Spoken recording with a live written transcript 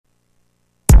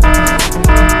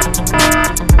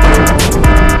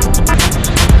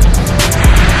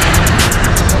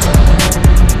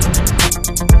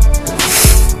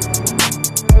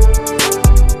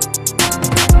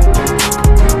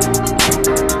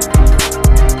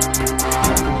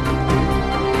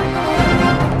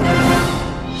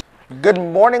Good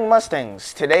morning,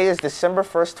 Mustangs. Today is December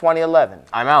 1st, 2011.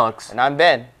 I'm Alex. And I'm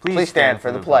Ben. Please stand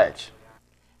for the pledge.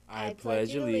 I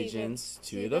pledge allegiance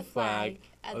to the flag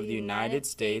of the United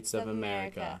States of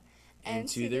America and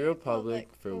to the republic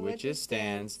for which it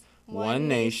stands, one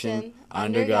nation,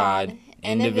 under God,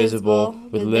 indivisible,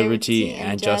 with liberty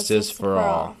and justice for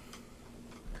all.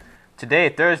 Today,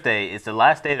 Thursday, is the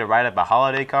last day to write up a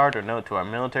holiday card or note to our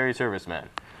military servicemen.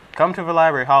 Come to the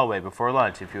library hallway before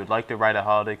lunch if you would like to write a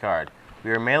holiday card.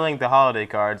 We are mailing the holiday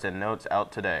cards and notes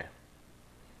out today.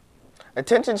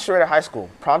 Attention Serita High School.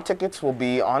 Prom tickets will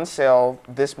be on sale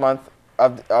this month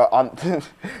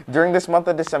during this month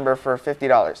of December for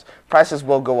 $50. Prices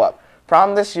will go up.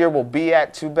 Prom this year will be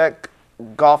at Tubec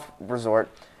Golf Resort,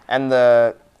 and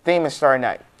the theme is Starry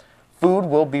Night. Food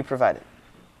will be provided.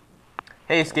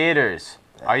 Hey skaters,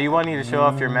 are you wanting to show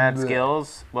off your mad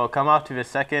skills? Well, come out to the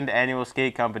second annual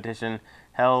skate competition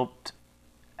held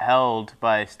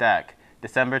by Stack,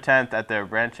 December 10th at the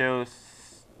Rancho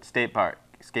Skate Park,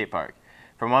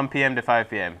 from 1 p.m. to 5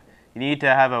 p.m. You need to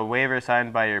have a waiver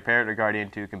signed by your parent or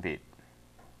guardian to compete.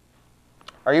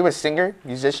 Are you a singer,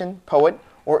 musician, poet,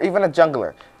 or even a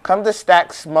jungler? Come to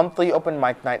Stack's monthly open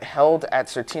mic night held at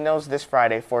Certino's this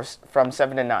Friday from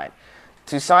 7 to 9.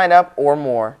 To sign up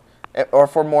or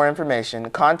for more information,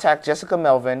 contact Jessica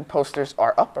Melvin. Posters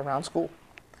are up around school.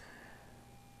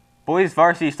 Boys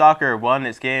varsity soccer won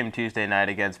its game Tuesday night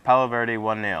against Palo Verde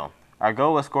 1-0. Our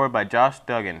goal was scored by Josh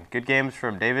Duggan. Good games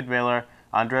from David Miller,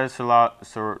 Andres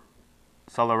Solaraza,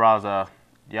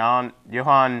 Johan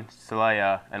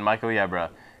Celaya, and Michael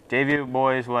Yebra. JV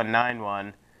boys won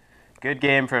 9-1. Good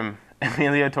game from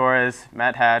Emilio Torres,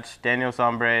 Matt Hatch, Daniel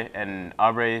Sombre, and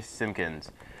Aubrey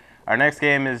Simpkins. Our next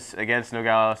game is against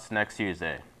Nogales next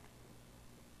Tuesday.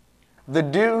 The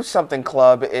Do Something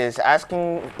Club is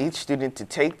asking each student to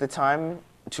take the time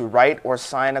to write or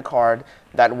sign a card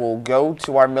that will go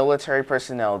to our military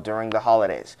personnel during the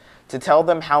holidays. To tell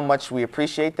them how much we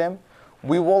appreciate them,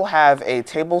 we will have a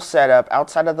table set up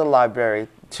outside of the library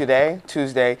today,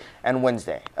 Tuesday, and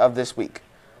Wednesday of this week.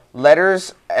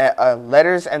 Letters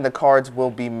and the cards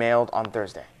will be mailed on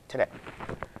Thursday, today.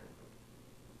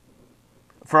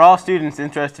 For all students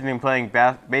interested in playing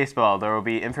baseball, there will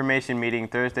be information meeting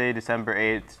Thursday, December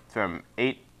 8th from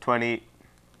 8:20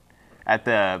 at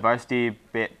the Varsity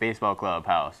Baseball Club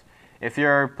house. If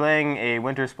you're playing a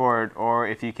winter sport or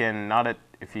if you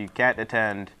can't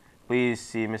attend, please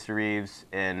see Mr. Reeves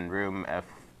in room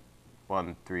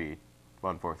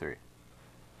F14143.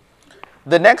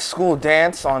 The next school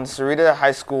dance on Serita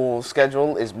High School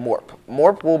schedule is MORP.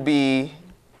 MORP will be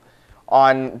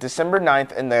on December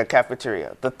 9th in the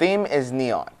cafeteria. The theme is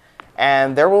neon,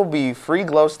 and there will be free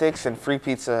glow sticks and free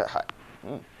Pizza Hut.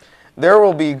 There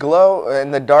will be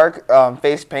glow-in-the-dark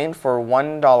face paint for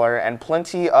 $1 and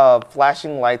plenty of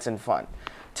flashing lights and fun.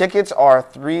 Tickets are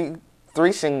three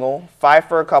single, 5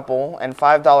 for a couple, and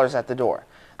 $5 at the door.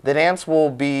 The dance will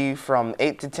be from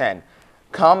 8 to 10.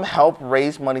 Come help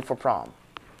raise money for prom.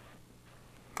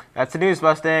 That's the news,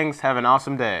 Mustangs. Have an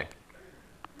awesome day.